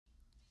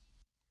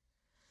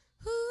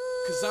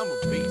cause I'm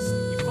a beast.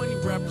 You funny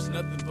rappers,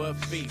 nothing but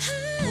feast.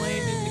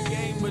 Playing in the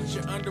game, but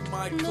you're under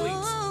my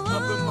cleats.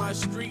 Up in my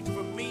street,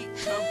 for me,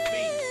 come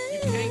feet. You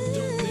can't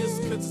do this,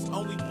 cause it's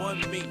only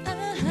one me.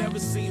 You never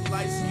seen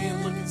light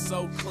skin looking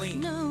so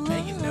clean.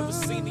 And you never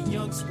seen a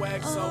young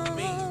swag so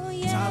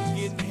mean. Time's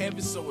getting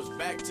heavy, so it's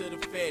back to the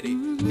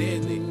fetty.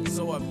 Deadly,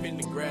 so I pin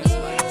the grass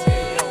like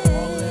Teddy.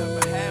 All I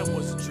ever had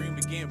was a dream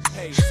of getting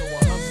paid. So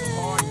I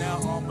hustle hard,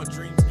 now all my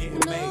dreams getting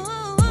made.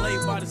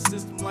 Played by the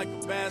system like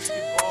a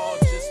basketball.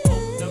 Just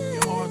open up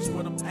your hearts,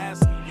 what I'm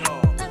asking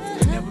y'all.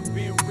 Never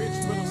been rich,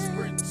 but I'm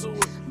sprinting to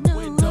it.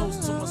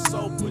 Windows to my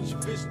soul, put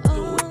your vision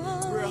through it.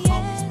 Real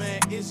homies, man,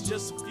 it's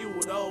just a few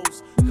of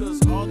those.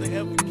 Cause all they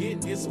ever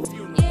get is a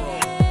funeral.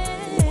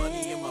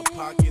 Money in my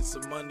pockets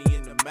and money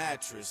in the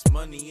mattress.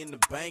 Money in the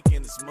bank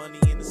and it's money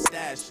in the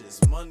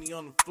stashes. Money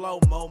on the floor,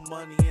 more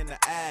money in the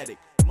attic.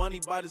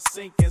 Money by the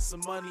sink and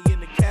some money in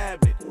the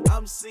cabinet.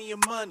 I'm seeing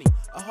money,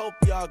 I hope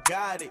y'all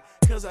got it.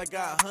 Cause I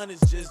got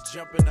hundreds just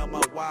jumping on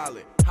my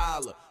wallet.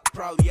 Holla,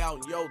 probably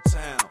out in your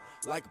town.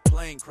 Like a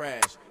plane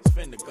crash, it's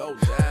finna go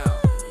down.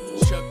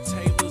 Chuck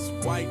Taylor's,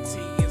 white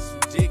tee and some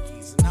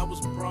Dickies. And I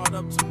was brought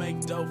up to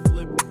make dough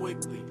flip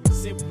quickly.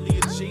 Simply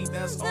a G,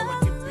 that's all I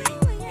can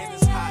be. And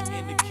it's hot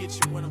in the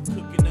kitchen when I'm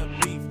cooking up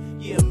beef.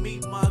 Yeah,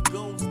 meet my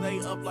goons, they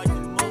up like the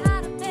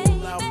moon. Too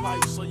loud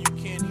pipes so you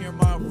can't hear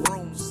my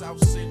room.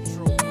 South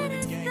Central with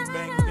a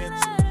gangbang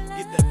pencil.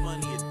 Get that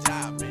money at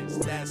diamonds,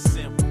 that's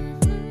simple.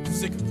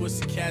 Sick of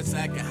pussy cats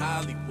acting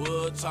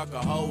Hollywood. Talk a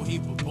whole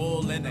heap of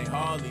bull and they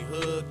hardly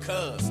hood.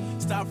 Cuz,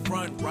 stop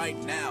frontin' right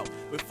now.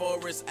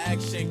 Before it's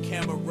action,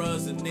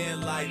 cameras and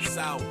then lights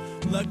out.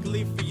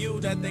 Luckily for you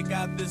that they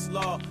got this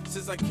law.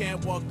 Since I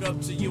can't walk up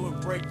to you and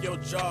break your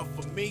jaw.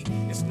 For me,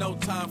 it's no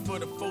time for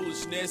the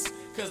foolishness.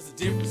 Cause the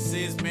difference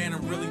is, man,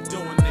 I'm really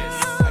doing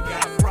this. I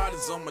got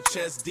Pradas on my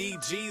chest,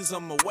 DGs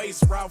on my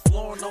waist, Ralph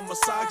Lauren on my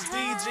socks,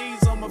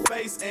 DGs on my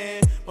face,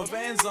 and my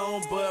Vans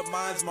on, but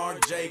mine's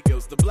Marc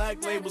Jacobs. The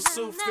black label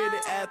suit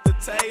fitted at the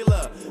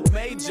tailor.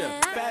 Major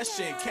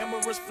fashion,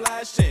 cameras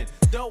flashing.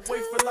 Don't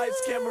wait for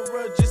lights,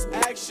 camera, just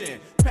action.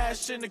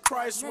 Passion to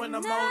Christ when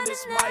I'm on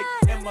this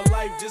mic. And my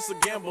life just a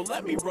gamble,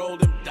 let me roll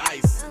them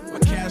dice. My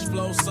cash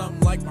flow something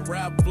like my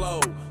rap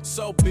flow.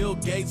 So Bill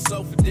Gates,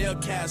 so Fidel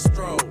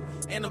Castro.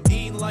 And I'm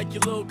eating like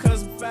your little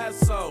cousin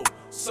Fatso.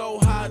 So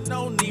hot,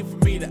 no need for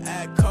me to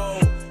act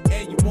cold.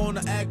 And you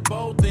wanna act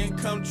bold, then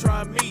come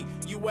try me.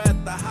 You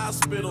at the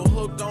hospital,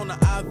 hooked on the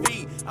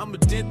IV. I'ma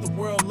dent the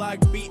world like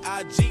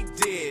B.I.G.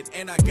 did.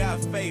 And I got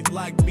faith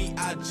like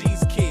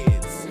B.I.G.'s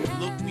kids.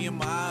 Look me in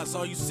my eyes,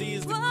 all you see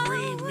is the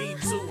green. Me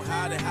too,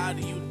 how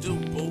do you do,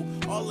 boo?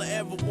 All I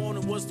ever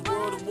wanted was the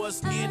world and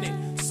what's in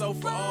it. So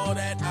for all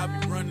that, I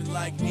be running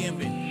like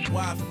Emmett.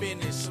 Why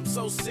finish? I'm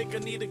so sick, I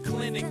need a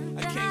clinic.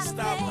 I can't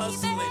stop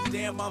hustling,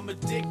 damn, I'm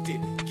addicted.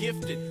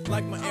 Gifted,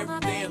 like my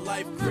everyday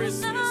life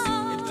Christmas.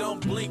 And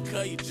don't blink,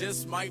 cause you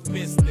just might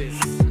miss this.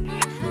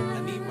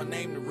 I need my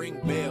name to ring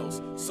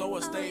bells, so I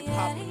stay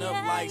popping up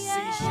like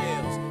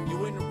seashells.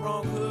 You in the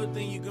wrong hood,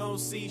 then you gon'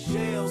 see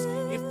shells.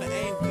 If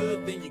they ain't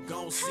good, then you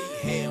gon' see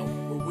hell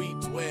where we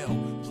dwell.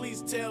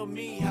 Please tell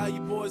me how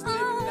you boys living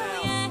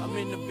now. I'm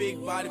in the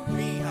big body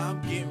B, how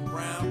I'm getting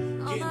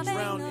brown. Getting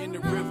drowned in the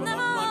river of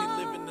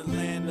money, living the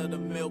land of the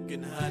milk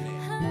and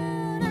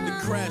honey. The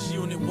crash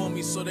unit want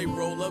me, so they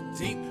roll up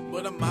deep.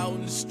 But I'm out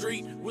in the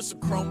street with some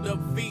chromed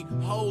up feet.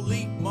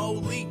 Holy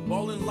moly,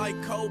 ballin'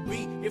 like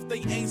Kobe. If they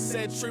ain't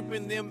set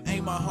trippin', them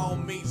ain't my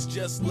homies.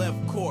 Just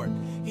left court,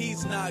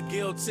 he's not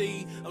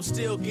guilty. I'm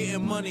still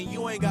getting money,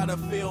 you ain't gotta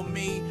feel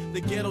me.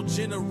 The ghetto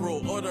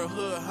general or the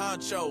hood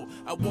honcho.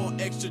 I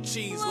want extra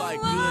cheese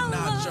like good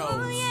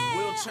nachos.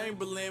 Will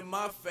Chamberlain,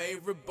 my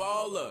favorite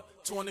baller.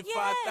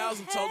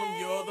 25,000, told him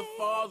you're the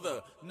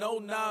father. No,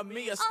 not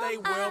me, I stay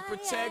well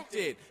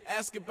protected.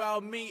 Ask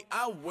about me,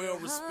 I well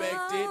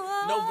respected.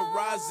 No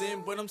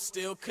Verizon, but I'm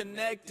still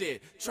connected.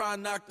 Try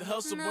and knock the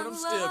hustle, but I'm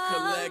still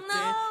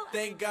collecting.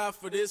 Thank God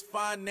for this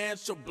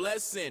financial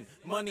blessing.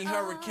 Money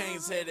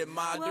hurricanes headed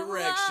my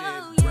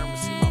direction.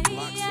 Gramercy my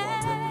block, so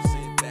I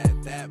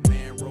represent that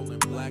man. Rolling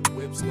black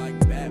whips like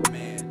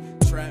Batman.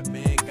 Trap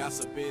man,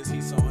 gossip is,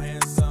 he's so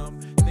handsome.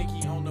 Think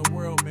he own the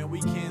world, man,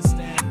 we can't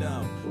stand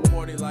him.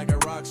 Party like a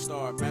rock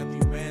star,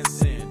 Matthew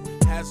Manson.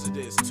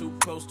 Hazardous, too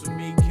close to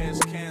me, catch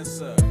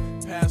cancer.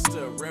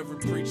 Pastor,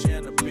 reverend preacher,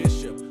 and a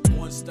bishop.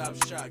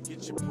 One-stop shop,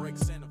 get your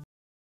breaks and a